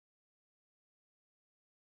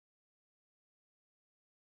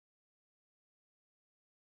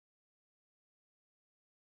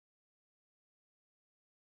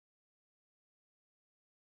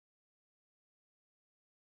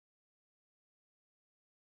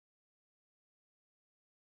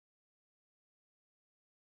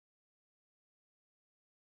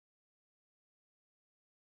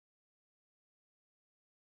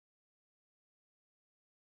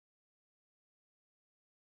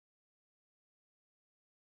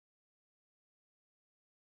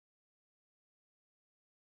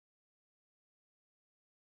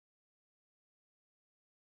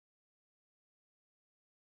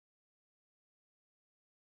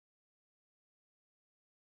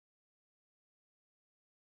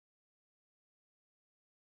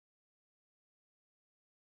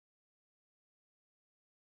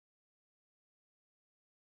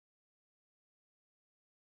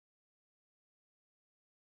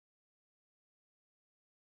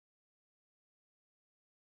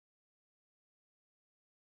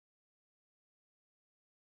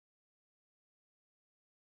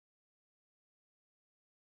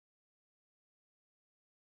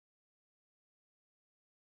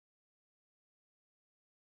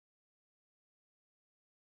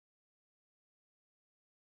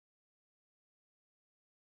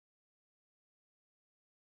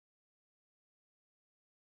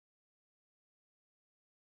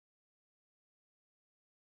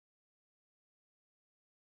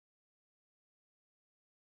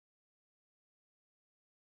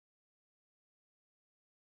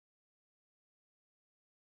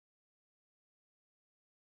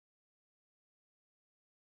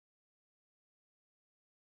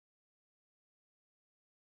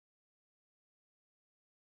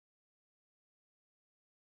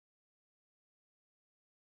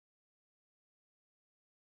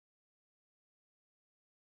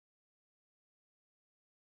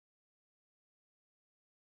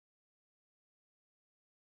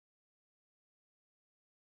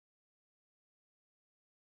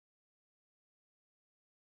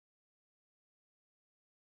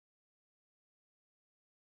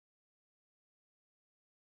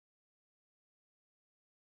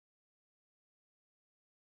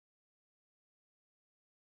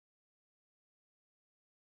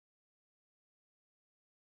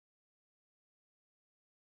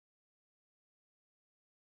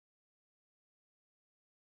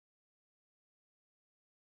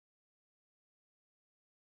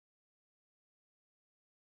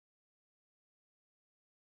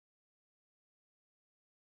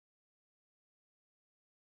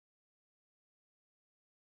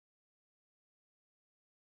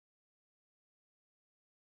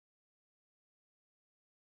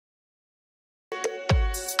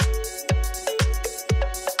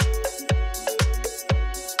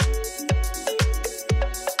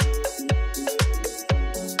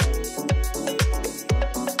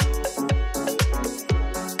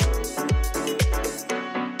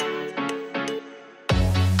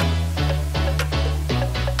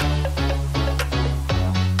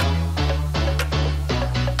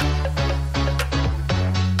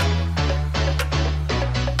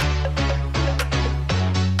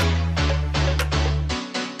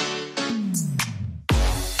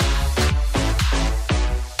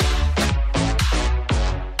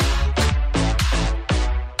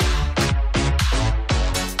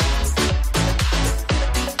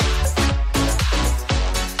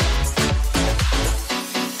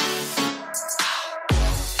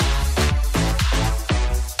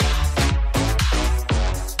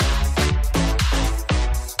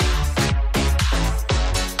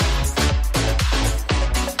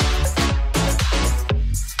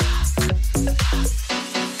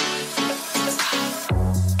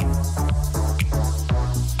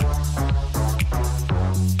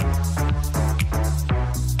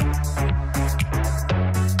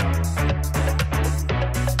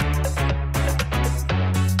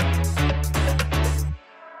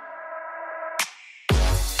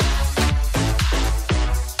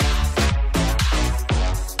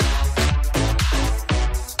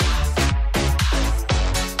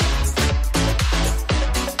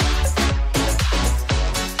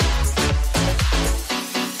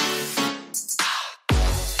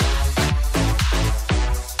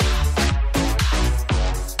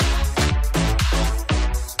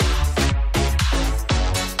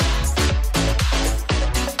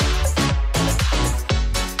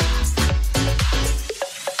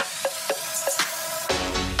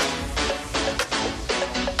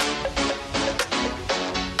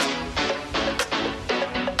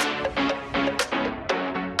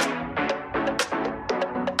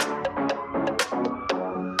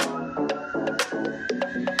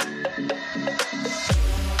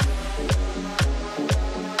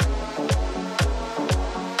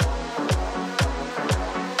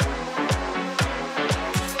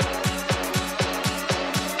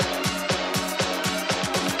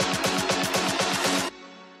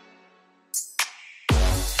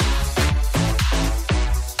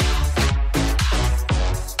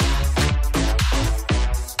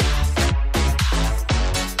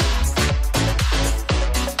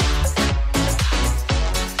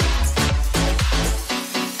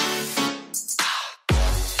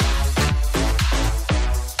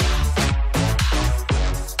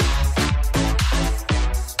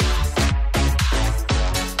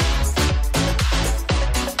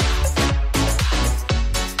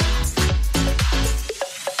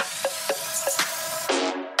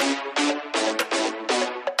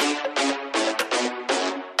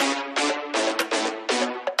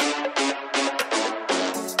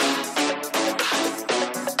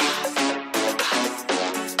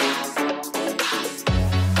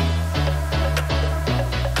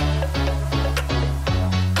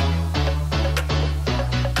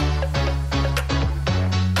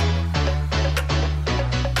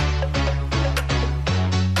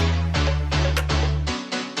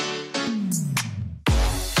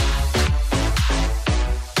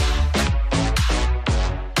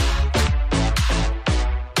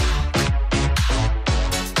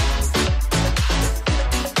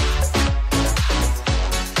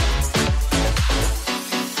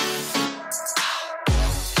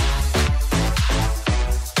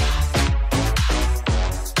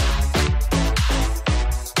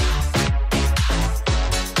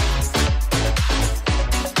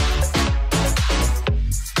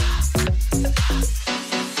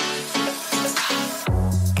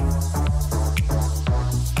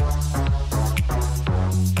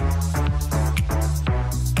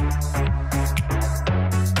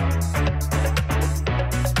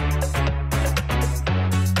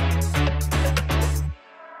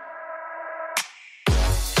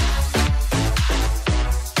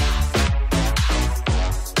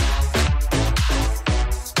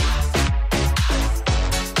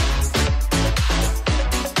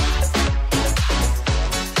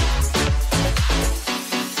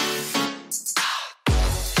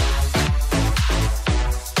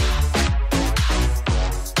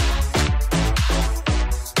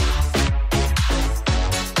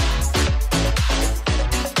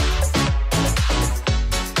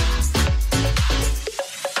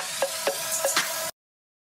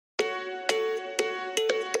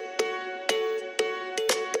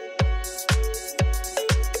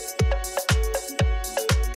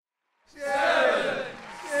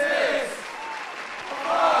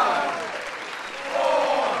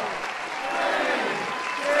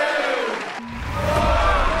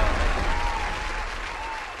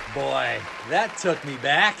Boy, that took me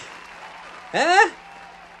back. Huh?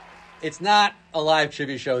 It's not a live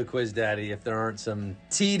trivia show with Quiz Daddy if there aren't some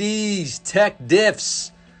TDs, tech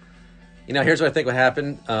diffs. You know, here's what I think would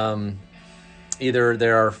happen. Either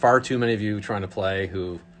there are far too many of you trying to play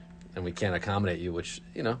and we can't accommodate you, which,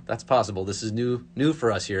 you know, that's possible. This is new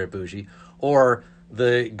for us here at Bougie. Or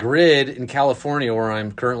the grid in California, where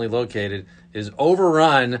I'm currently located, is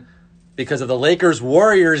overrun because of the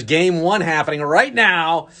Lakers-Warriors Game 1 happening right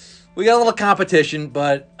now. We got a little competition,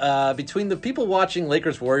 but between the people watching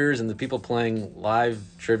Lakers-Warriors and the people playing live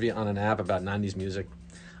trivia on an app about 90s music,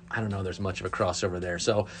 I don't know there's much of a crossover there.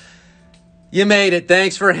 So you made it.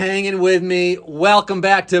 Thanks for hanging with me. Welcome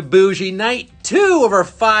back to Bougie, night 2 of our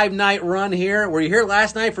 5-night run here. Were you here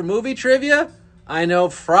last night for movie trivia? I know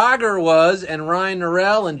Frogger was, and Ryan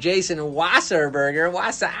Norell and Jason Wasserberger.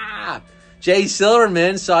 What's up? Jay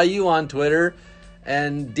Silverman, saw you on Twitter,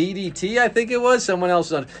 and DDT, I think it was. Someone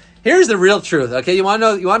else on. Here's the real truth, okay? You want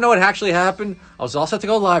to know what actually happened? I was all set to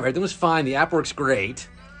go live. Everything was fine. The app works great.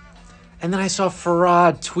 And then I saw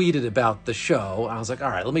Farad tweeted about the show. I was like, all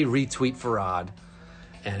right, let me retweet Farad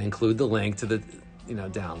and include the link to the,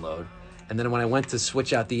 download. And then when I went to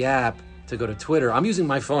switch out the app to go to Twitter, I'm using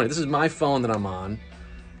my phone. This is my phone that I'm on.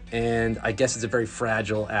 And I guess it's a very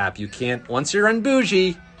fragile app. You can't, once you're on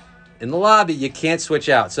Bougie in the lobby, you can't switch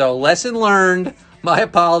out. So lesson learned. My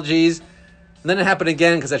apologies. And then it happened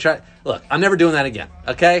again because I tried. Look, I'm never doing that again,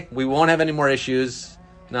 okay? We won't have any more issues.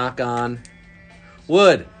 Knock on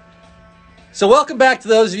wood. So welcome back to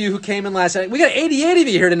those of you who came in last night. We got 88 of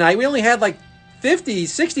you here tonight. We only had like 50,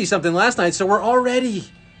 60 something last night, so we're already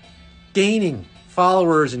gaining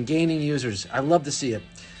followers and gaining users. I love to see it.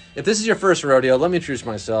 If this is your first rodeo, let me introduce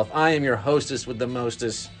myself. I am your hostess with the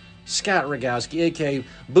mostest, Scott Rogowski, a.k.a.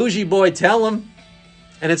 Bougie Boy Tell 'em.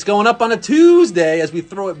 And it's going up on a Tuesday as we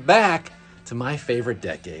throw it back to my favorite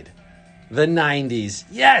decade, the 90s.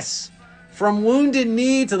 Yes! From Wounded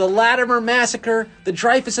Knee to the Latimer Massacre, the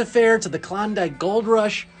Dreyfus Affair to the Klondike Gold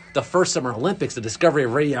Rush, the first Summer Olympics, the discovery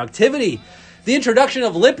of radioactivity, the introduction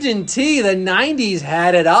of Lipton tea, the 90s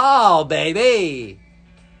had it all, baby.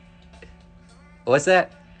 What's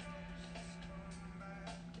that?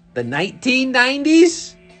 The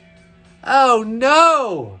 1990s? Oh,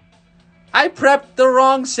 no! I prepped the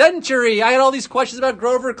wrong century. I had all these questions about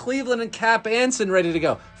Grover Cleveland and Cap Anson ready to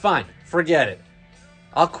go. Fine, forget it.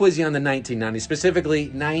 I'll quiz you on the 1990s, specifically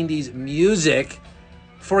 90s music.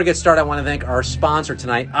 Before we get started, I want to thank our sponsor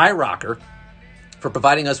tonight, iRocker, for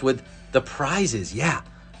providing us with the prizes. Yeah,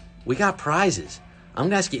 we got prizes. I'm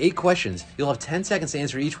going to ask you 8 questions. You'll have 10 seconds to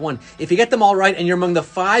answer each one. If you get them all right and you're among the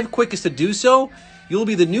 5 quickest to do so, you'll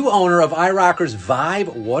be the new owner of iRocker's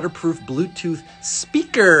Vibe waterproof Bluetooth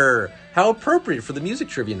speaker. How appropriate for the music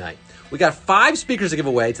trivia night. We got 5 speakers to give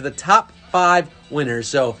away to the top 5 winners,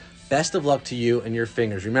 so best of luck to you and your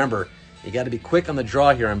fingers. Remember, you got to be quick on the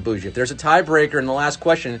draw here on Bougie. If there's a tiebreaker in the last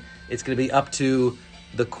question, it's going to be up to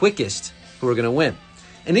the quickest who are going to win.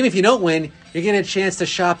 And even if you don't win, you're getting a chance to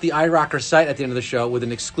shop the iRocker site at the end of the show with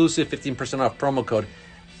an exclusive 15% off promo code.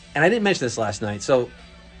 And I didn't mention this last night, so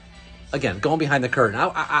again, going behind the curtain.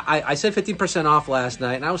 I said 15% off last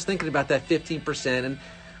night, and I was thinking about that 15%, and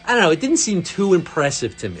I don't know, it didn't seem too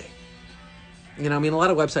impressive to me. A lot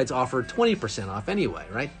of websites offer 20% off anyway,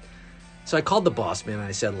 right? So I called the boss man and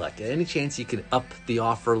I said, look, any chance you could up the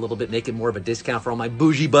offer a little bit, make it more of a discount for all my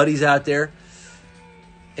bougie buddies out there?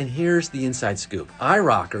 And here's the inside scoop.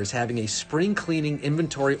 iRocker is having a spring cleaning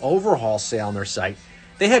inventory overhaul sale on their site.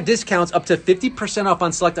 They have discounts up to 50% off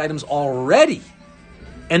on select items already.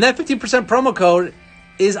 And that 15% promo code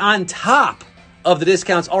is on top of the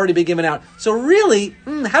discounts already been given out. So really,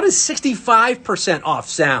 how does 65% off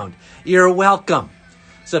sound? You're welcome.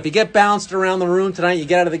 So if you get bounced around the room tonight, you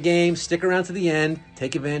get out of the game, stick around to the end,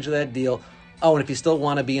 take advantage of that deal. Oh, and if you still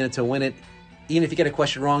want to be in it to win it, even if you get a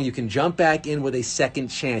question wrong, you can jump back in with a second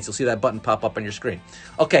chance. You'll see that button pop up on your screen.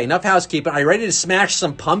 Okay, enough housekeeping. Are you ready to smash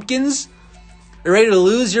some pumpkins? Are you ready to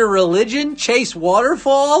lose your religion? Chase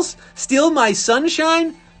waterfalls? Steal my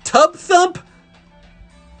sunshine? Tub thump?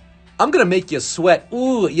 I'm going to make you sweat.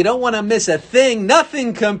 Ooh, you don't want to miss a thing.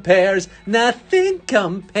 Nothing compares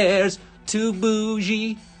to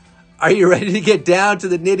Bougie. Are you ready to get down to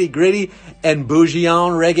the nitty-gritty and Bougie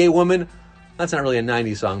on Reggae Woman? That's not really a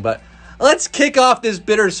 90s song, but let's kick off this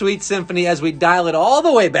bittersweet symphony as we dial it all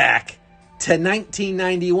the way back to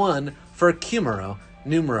 1991 for Cumero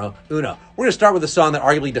Numero Uno. We're going to start with a song that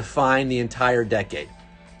arguably defined the entire decade.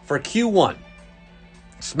 For Q1,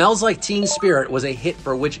 Smells Like Teen Spirit was a hit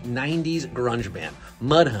for which 90s grunge band?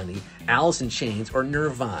 Mudhoney, Alice in Chains, or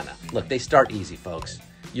Nirvana? Look, they start easy, folks.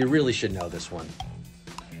 You really should know this one.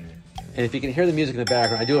 And if you can hear the music in the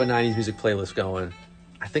background, I do have a 90s music playlist going.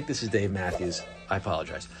 I think this is Dave Matthews. I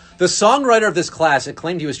apologize. The songwriter of this classic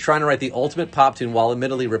claimed he was trying to write the ultimate pop tune while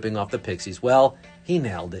admittedly ripping off the Pixies. Well, he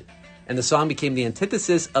nailed it. And the song became the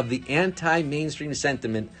antithesis of the anti-mainstream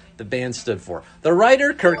sentiment the band stood for. The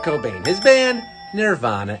writer, Kurt Cobain. His band,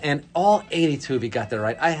 Nirvana. And all 82 of you got that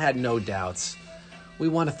right. I had no doubts. We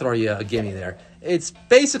want to throw you a gimme there. It's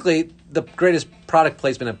basically the greatest product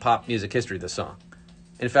placement in pop music history, this song.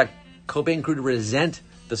 In fact, Cobain grew to resent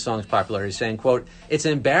the song's popularity, saying, quote, "It's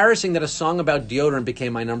embarrassing that a song about deodorant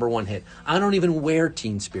became my number one hit. I don't even wear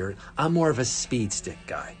Teen Spirit. I'm more of a speed stick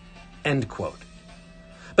guy." End quote.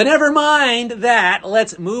 But never mind that.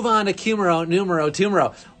 Let's move on to Cumero, Numero,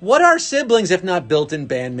 Tumero. What are siblings if not built-in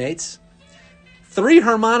bandmates? Three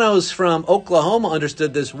hermanos from Oklahoma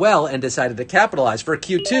understood this well and decided to capitalize. For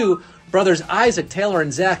Q2, brothers Isaac, Taylor,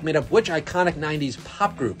 and Zach made up which iconic 90s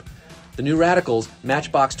pop group? The New Radicals,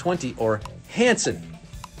 Matchbox 20, or Hanson?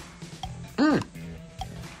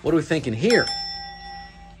 What are we thinking here?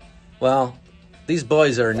 Well, these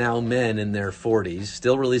boys are now men in their 40s,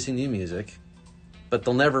 still releasing new music, but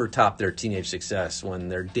they'll never top their teenage success when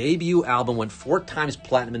their debut album went 4 times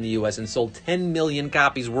platinum in the US and sold 10 million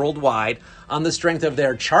copies worldwide on the strength of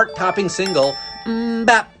their chart-topping single,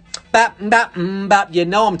 Bap, Bap, Bap, Bap. You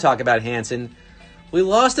know I'm talking about Hanson. We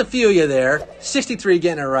lost a few of you there. 63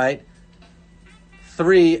 getting it right.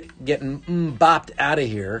 3 getting bopped out of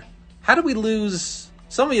here. How did we lose?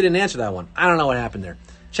 Some of you didn't answer that one. I don't know what happened there.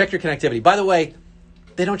 Check your connectivity. By the way,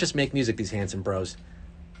 they don't just make music, these Hanson bros.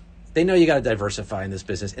 They know you got to diversify in this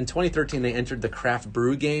business. In 2013, they entered the craft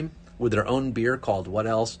brew game with their own beer called what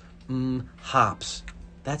else? Hops.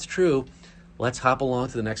 That's true. Let's hop along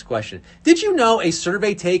to the next question. Did you know a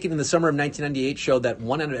survey taken in the summer of 1998 showed that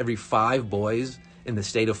 1 out of every 5 boys in the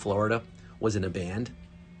state of Florida was in a band?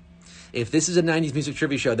 If this is a 90s music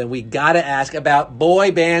trivia show, then we got to ask about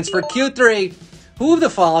boy bands for Q3. Who of the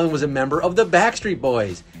following was a member of the Backstreet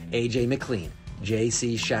Boys? AJ McLean,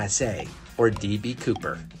 JC Chasez, or DB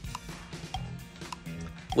Cooper?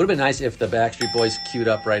 Would have been nice if the Backstreet Boys queued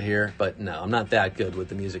up right here, but no, I'm not that good with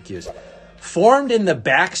the music cues. Formed in the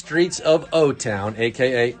back streets of O-Town,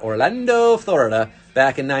 a.k.a. Orlando, Florida,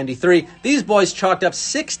 back in 93, these boys chalked up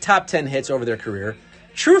 6 top 10 hits over their career.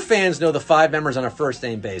 True fans know the 5 members on a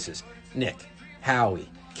first-name basis. Nick, Howie,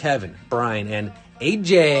 Kevin, Brian, and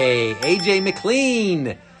AJ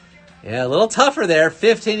McLean. Yeah, a little tougher there.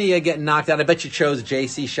 15 of you getting knocked out. I bet you chose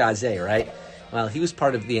JC Chasez, right? Well, he was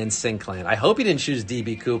part of the NSYNC clan. I hope he didn't choose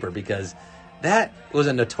DB Cooper because that was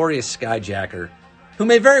a notorious skyjacker who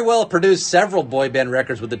may very well have produced several boy band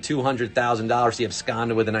records with the $200,000 he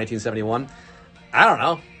absconded with in 1971. I don't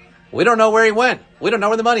know. We don't know where he went. We don't know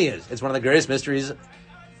where the money is. It's one of the greatest mysteries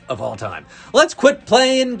of all time. Let's quit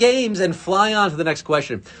playing games and fly on to the next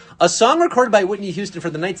question. A song recorded by Whitney Houston for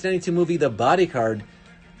the 1992 movie The Bodyguard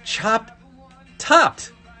topped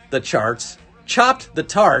the charts, chopped the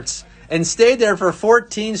tarts, and stayed there for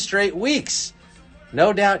 14 straight weeks.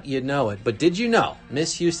 No doubt you know it, but did you know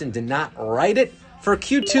Miss Houston did not write it? For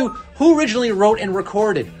Q2, who originally wrote and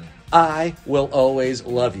recorded I Will Always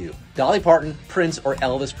Love You? Dolly Parton, Prince, or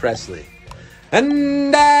Elvis Presley?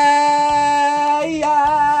 And I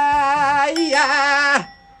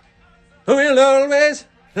will always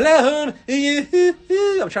love you.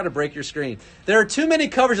 I'm trying to break your screen. There are too many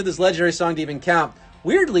covers of this legendary song to even count.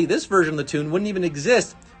 Weirdly, this version of the tune wouldn't even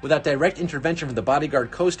exist without direct intervention from the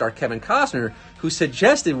Bodyguard co-star Kevin Costner, who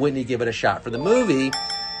suggested Whitney give it a shot for the movie.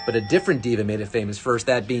 But a different diva made it famous first,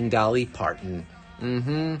 that being Dolly Parton.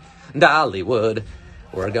 Dollywood.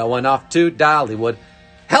 We're going off to Dollywood.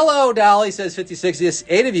 Hello, Dolly, says 56. Yes,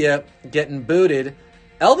 8 of you getting booted.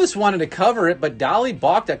 Elvis wanted to cover it, but Dolly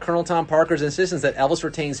balked at Colonel Tom Parker's insistence that Elvis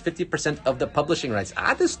retains 50% of the publishing rights.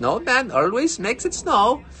 The snowman always makes it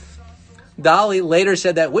snow. Dolly later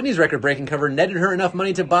said that Whitney's record-breaking cover netted her enough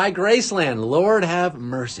money to buy Graceland. Lord have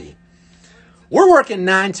mercy. We're working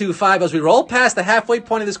 9-2-5 as we roll past the halfway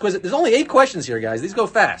point of this quiz. There's only 8 questions here, guys. These go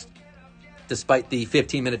fast, despite the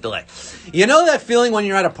 15-minute delay. You know that feeling when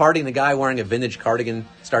you're at a party and the guy wearing a vintage cardigan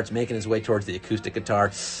starts making his way towards the acoustic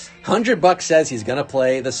guitar? $100 says he's going to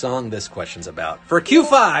play the song this question's about. For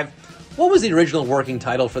Q5, what was the original working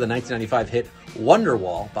title for the 1995 hit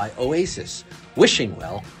Wonderwall by Oasis? Wishing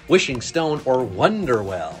Well, Wishing Stone, or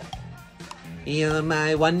Wonderwell? You're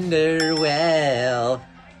my Wonderwell.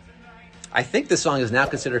 I think this song is now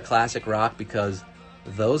considered classic rock because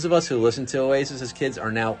those of us who listened to Oasis as kids are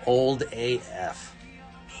now old AF.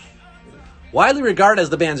 Widely regarded as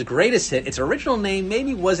the band's greatest hit, its original name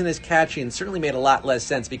maybe wasn't as catchy and certainly made a lot less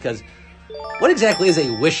sense because what exactly is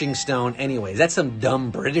a wishing stone anyways? Is that some dumb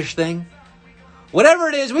British thing? Whatever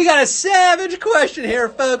it is, we got a savage question here,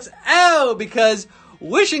 folks. Oh, because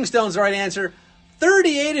Wishing Stone's the right answer.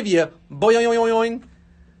 38 of you, boing,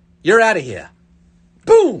 you're out of here.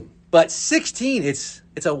 Boom! But 16, it's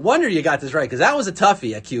a wonder you got this right, because that was a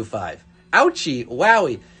toughie at Q5. Ouchie,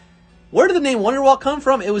 wowie. Where did the name Wonderwall come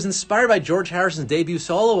from? It was inspired by George Harrison's debut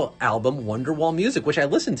solo album, Wonderwall Music, which I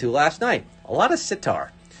listened to last night. A lot of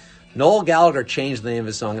sitar. Noel Gallagher changed the name of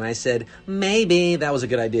his song, and I said, maybe that was a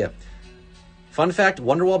good idea. Fun fact,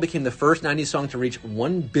 Wonderwall became the first 90s song to reach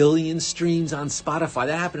 1 billion streams on Spotify.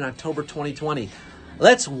 That happened in October 2020.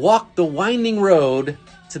 Let's walk the winding road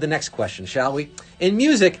to the next question, shall we? In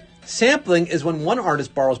music, sampling is when one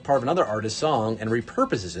artist borrows part of another artist's song and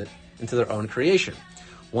repurposes it into their own creation.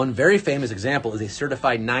 One very famous example is a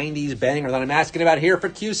certified 90s banger that I'm asking about here for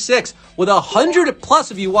Q6, with 100 plus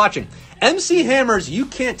of you watching. MC Hammer's You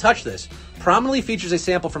Can't Touch This prominently features a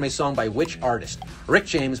sample from a song by which artist? Rick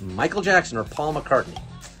James, Michael Jackson, or Paul McCartney?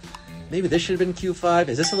 Maybe this should have been Q5.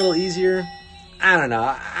 Is this a little easier? I don't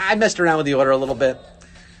know. I messed around with the order a little bit.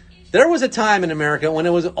 There was a time in America when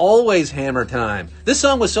it was always Hammer time. This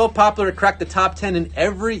song was so popular it cracked the top 10 in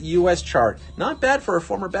every U.S. chart. Not bad for a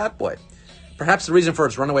former bad boy. Perhaps the reason for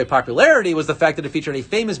its runaway popularity was the fact that it featured a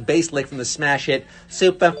famous bass lick from the smash hit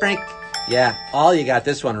Super Freak. Yeah, all you got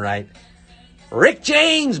this one right. Rick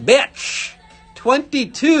James, bitch!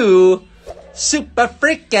 22, Super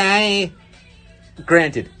Freak guy.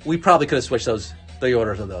 Granted, we probably could have switched the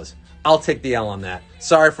orders of those. I'll take the L on that.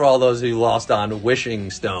 Sorry for all those who lost on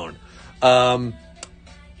Wishing Stone. But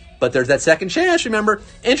there's that second chance, remember?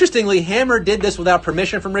 Interestingly, Hammer did this without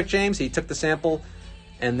permission from Rick James. He took the sample,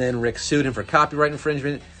 and then Rick sued him for copyright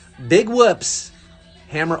infringement. Big whoops.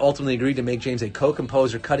 Hammer ultimately agreed to make James a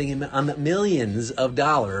co-composer, cutting him on the millions of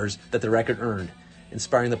dollars that the record earned,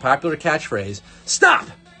 inspiring the popular catchphrase, "Stop!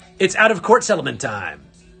 It's out of court settlement time."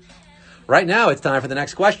 Right now, it's time for the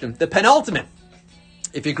next question, the penultimate.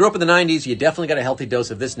 If you grew up in the 90s, you definitely got a healthy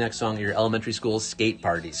dose of this next song at your elementary school skate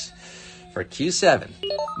parties. For Q7,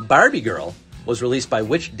 Barbie Girl was released by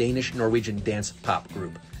which Danish-Norwegian dance pop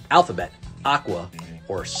group? Alphabet, Aqua,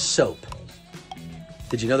 or Soap?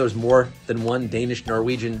 Did you know there was more than one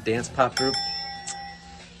Danish-Norwegian dance pop group?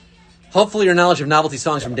 Hopefully your knowledge of novelty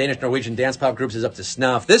songs from Danish-Norwegian dance pop groups is up to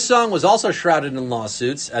snuff. This song was also shrouded in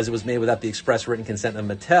lawsuits, as it was made without the express written consent of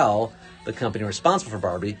Mattel, the company responsible for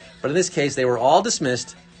Barbie. But in this case, they were all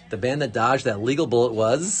dismissed. The band that dodged that legal bullet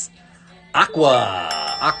was Aqua.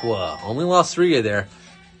 Aqua. Only lost 3 of there.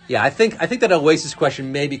 Yeah, I think that Oasis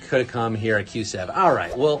question maybe could have come here at Q7. All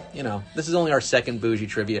right, well, this is only our second Bougie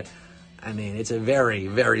trivia. I mean, it's a very,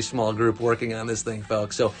 very small group working on this thing,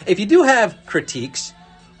 folks. So if you do have critiques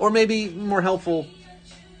or maybe more helpful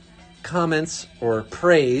comments or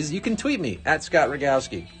praise, you can tweet me at Scott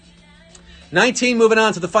Rogowski. 19, moving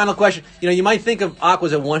on to the final question. You might think of Aqua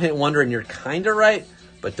as a one-hit wonder, and you're kind of right.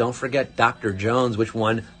 But don't forget Dr. Jones, which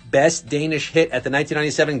won Best Danish Hit at the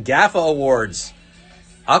 1997 GAFFA Awards.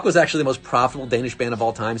 Aqua is actually the most profitable Danish band of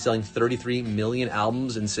all time, selling 33 million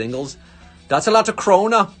albums and singles. That's a lot of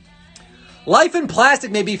krona. Life in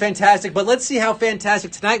Plastic may be fantastic, but let's see how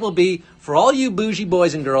fantastic tonight will be for all you bougie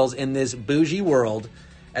boys and girls in this bougie world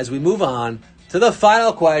as we move on to the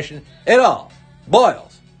final question. It all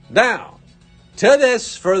boils down to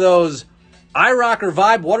this for those iRocker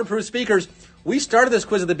Vibe waterproof speakers. We started this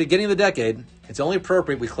quiz at the beginning of the decade. It's only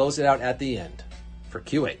appropriate we close it out at the end. For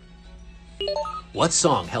Q8. What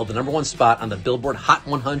song held the number 1 spot on the Billboard Hot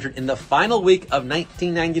 100 in the final week of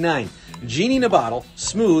 1999? Genie in a Bottle,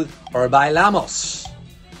 Smooth, or Bailamos?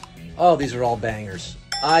 Oh, these are all bangers.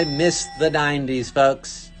 I miss the 90s,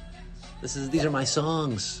 folks. These are my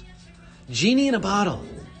songs. Genie in a Bottle.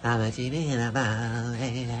 I'm a genie in a bottle.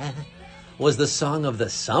 Was the song of the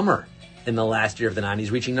summer in the last year of the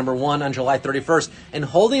 90s, reaching number 1 on July 31st and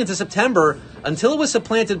holding into September until it was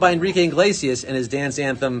supplanted by Enrique Iglesias and his dance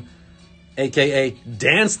anthem, a.k.a.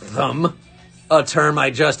 Dance Thumb, a term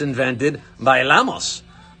I just invented, Bailamos.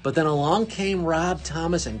 But then along came Rob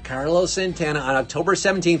Thomas and Carlos Santana on October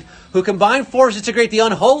 17th, who combined forces to create the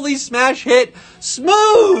unholy smash hit,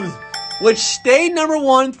 Smooth, which stayed number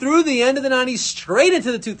 1 through the end of the 90s, straight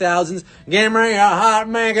into the 2000s. Give me your heart,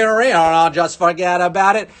 make it real, I'll just forget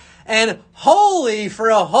about it. And holy for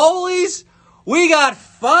a holies, we got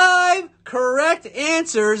 5 correct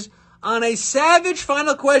answers on a savage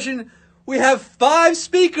final question. We have 5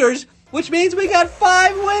 speakers, which means we got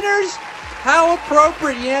 5 winners. How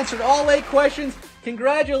appropriate. You answered all 8 questions.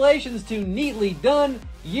 Congratulations to Neatly Done,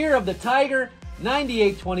 Year of the Tiger,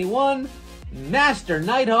 9821, Master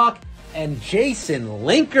Nighthawk, and Jason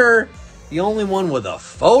Linker, the only one with a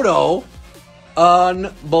photo.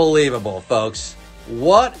 Unbelievable, folks.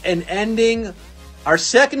 What an ending. Our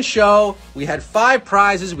second show, we had 5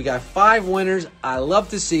 prizes. We got 5 winners. I love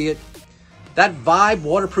to see it. That Vibe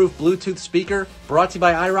waterproof Bluetooth speaker brought to you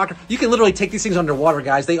by iRocker. You can literally take these things underwater,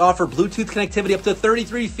 guys. They offer Bluetooth connectivity up to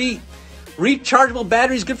 33 feet. Rechargeable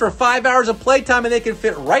batteries, good for 5 hours of playtime, and they can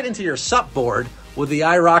fit right into your SUP board with the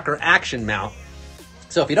iRocker action mount.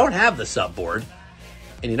 So if you don't have the SUP board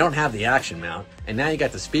and you don't have the action mount, and now you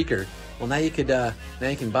got the speaker, well, now you can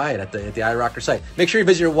buy it at the iRocker site. Make sure you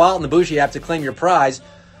visit your wallet in the Booji app to claim your prize.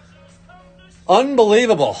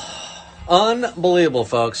 Unbelievable. Unbelievable,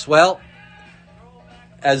 folks. Well,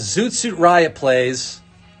 as Zoot Suit Riot plays,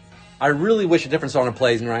 I really wish a different song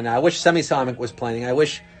plays right now. I wish Semisonic was playing. I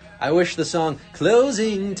wish the song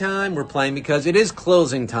Closing Time were playing, because it is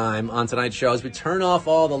closing time on tonight's show as we turn off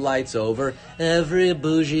all the lights over every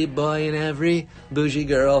bougie boy and every bougie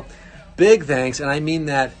girl. Big thanks, and I mean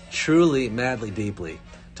that truly, madly, deeply,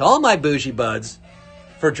 to all my bougie buds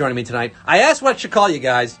for joining me tonight. I asked what I should call you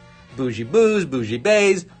guys. Bougie boos, bougie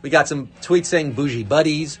bays. We got some tweets saying bougie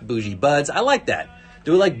buddies, bougie buds. I like that.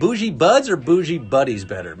 Do we like bougie buds or bougie buddies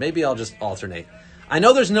better? Maybe I'll just alternate. I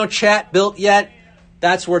know there's no chat built yet.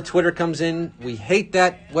 That's where Twitter comes in. We hate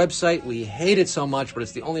that website. We hate it so much, but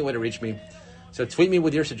it's the only way to reach me. So tweet me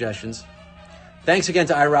with your suggestions. Thanks again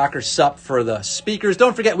to iRocker SUP for the speakers.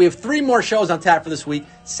 Don't forget, we have 3 more shows on tap for this week.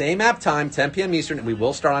 Same app time, 10 p.m. Eastern, and we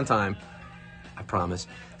will start on time. I promise.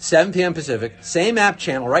 7 p.m. Pacific. Same app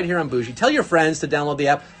channel right here on Bougie. Tell your friends to download the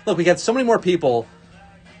app. Look, we got so many more people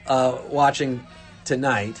watching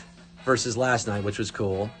tonight versus last night, which was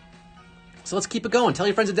cool. So let's keep it going. Tell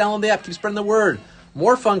your friends to download the app. Keep spreading the word.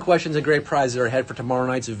 More fun questions and great prizes are ahead for tomorrow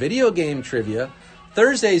night's video game trivia.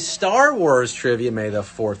 Thursday's Star Wars trivia, may the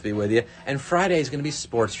 4th be with you. And Friday is going to be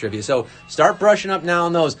sports trivia. So start brushing up now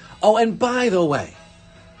on those. Oh, and by the way,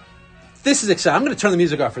 this is exciting. I'm going to turn the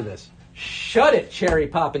music off for this. Shut it, cherry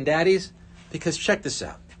poppin' daddies. Because check this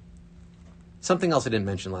out. Something else I didn't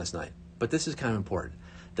mention last night, but this is kind of important.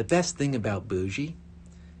 The best thing about Bougie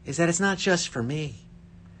is that it's not just for me.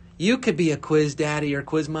 You could be a quiz daddy or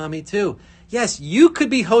quiz mommy too. Yes, you could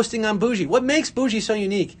be hosting on Bougie. What makes Bougie so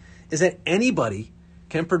unique is that anybody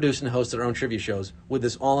can produce and host their own trivia shows with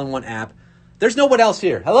this all-in-one app. There's no one else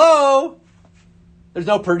here. Hello? There's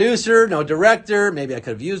no producer, no director. Maybe I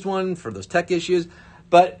could have used one for those tech issues.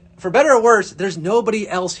 But for better or worse, there's nobody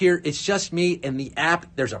else here. It's just me and the app.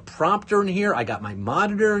 There's a prompter in here. I got my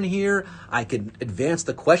monitor in here. I can advance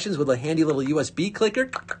the questions with a handy little USB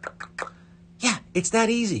clicker. Yeah, it's that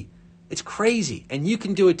easy. It's crazy. And you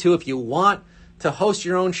can do it too if you want to host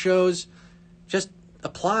your own shows. Just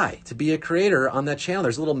apply to be a creator on that channel.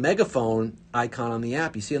 There's a little megaphone icon on the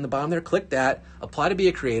app. You see on the bottom there? Click that. Apply to be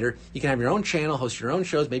a creator. You can have your own channel, host your own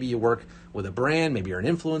shows. Maybe you work with a brand. Maybe you're an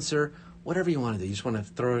influencer. Whatever you want to do. You just want to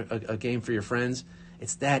throw a game for your friends.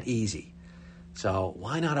 It's that easy. So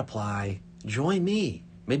why not apply? Join me.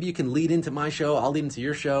 Maybe you can lead into my show. I'll lead into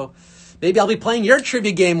your show. Maybe I'll be playing your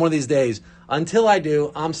trivia game one of these days. Until I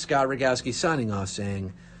do, I'm Scott Rogowski signing off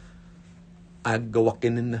saying, I go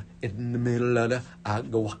walking in the middle of the, I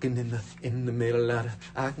go walking in the middle of the,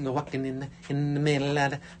 I can go walking in the middle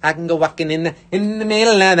of the, I can go walking in the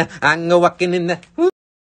middle of the, I can go walking in the,